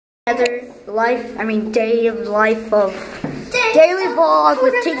Day of life of daily vlog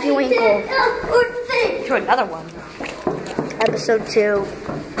with Tinky Winkle. To another one. Episode 2.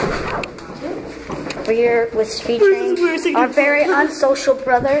 Here was featuring our very unsocial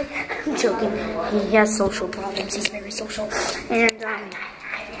brother. I'm joking. He has social problems. He's very social.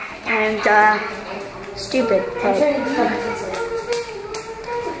 And stupid head.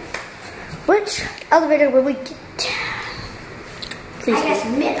 Which elevator will we get? Please. I guess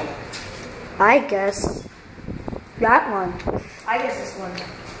middle. I guess that one. I guess this one.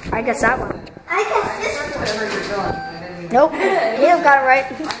 I guess that one. I guess this one. Whatever you're doing. Nope. Caleb got it right.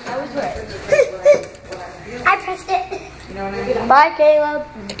 I was right. I pressed it. You know what I mean? Bye, Caleb.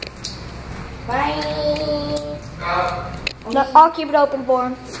 Bye. No, I'll keep it open for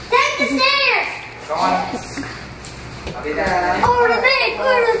him. Take the stairs. Go on. I'll be there. Over the thing.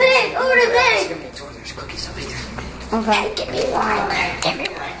 Over the thing. Over the thing. There's cookies over there. Okay. Give me one. Give me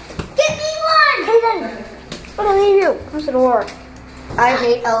one. Give me one. Hayden, I'm gonna leave you. Close the door. I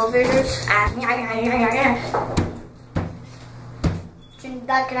hate elevators.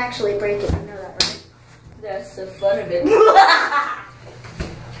 That can actually break it. You know that, right? That's the fun of it.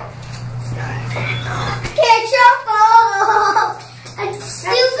 Can't jump off! A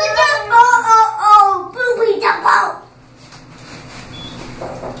stupid jump off! Booby jump off!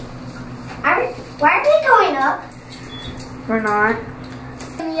 Why are we going up? We're not.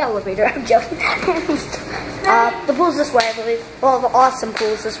 In the elevator, I'm joking. The pool's this way, I believe. Well, the awesome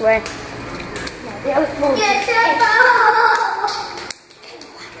pool's this way. Can't jump off!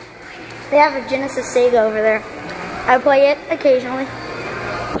 They have a Genesis Sega over there. I play it occasionally.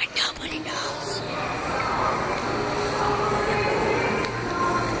 But nobody knows.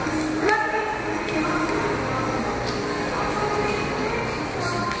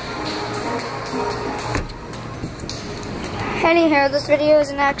 Anyhow, this video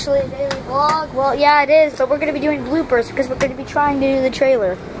isn't actually a daily vlog. Well, yeah, it is. So we're going to be doing bloopers because we're going to be trying to do the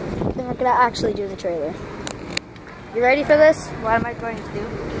trailer. Then we're going to actually do the trailer. You ready for this? What am I going to do?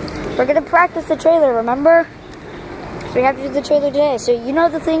 We're going to practice the trailer, remember? So we have to do the trailer today. So you know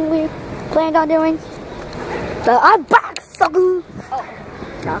the thing we planned on doing? The unbox sucker. Oh.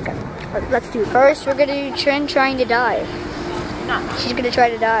 Okay. Let's do it. First, we're going to do Trin trying to dive. No. She's going to try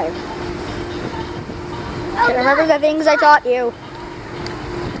to dive. So remember the things I taught you. You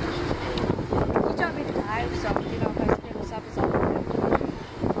taught me to dive, so you know if I screw this up, it's all good.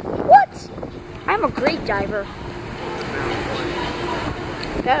 What? I'm a great diver.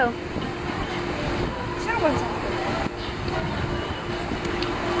 Go. Someone's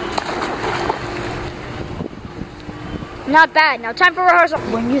Not bad. Now time for rehearsal.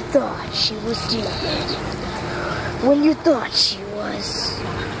 When you thought she was dead. When you thought she was...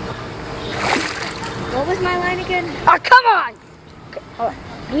 What was my line again? Oh, come on! Okay, hold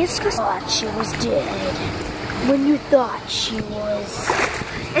on. You thought she was dead. When you thought she was...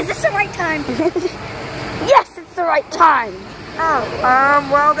 Is this the right time? Yes, it's the right time. Oh.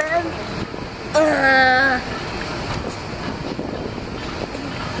 Well then.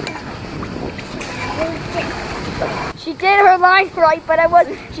 She did her line right, but I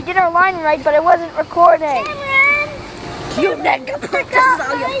wasn't. She did her line right, but I wasn't recording. Cameron! You nigga, this is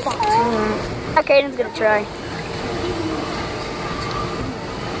all your fault. Okay, Aiden's gonna try.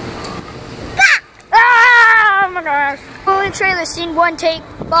 Ah! Oh my gosh. Movie trailer, scene 1, take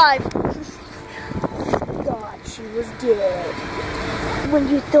 5. Thought she was dead. When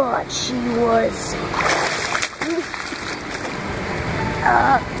you thought she was...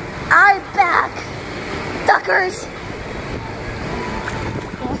 I'm back. Duckers.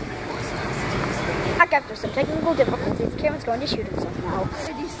 Back after some technical difficulties, Cameron's going to shoot himself now.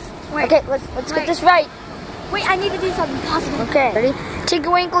 Wait. Okay, let's get this right. Wait, I need to do something possible. Okay, ready? Tinky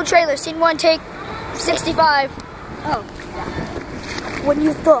Winkle trailer, scene 1, take 65. Oh. When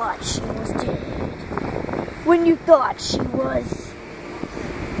you thought she was dead. When you thought she was...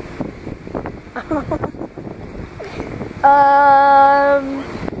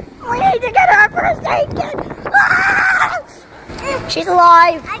 We need to get her first aid kit. Ah! She's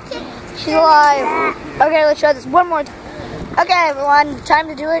alive. She's alive. Okay, let's try this one more time. Okay, everyone, time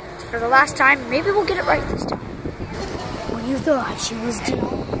to do it for the last time. Maybe we'll get it right this time. When you thought she was dead.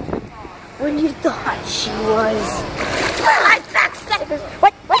 When you thought she was...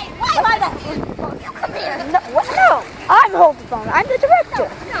 What? You come here. No, what? No, I'm holding the phone. I'm the director.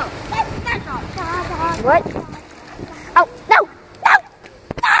 No, that's not. What? Oh, no!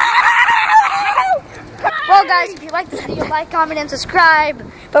 Well, guys, if you like this video, like, comment, and subscribe.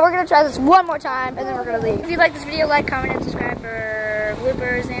 But we're going to try this one more time, and then we're going to leave. If you like this video, like, comment, and subscribe for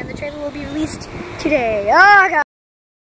bloopers, and the trailer will be released today. Oh, God.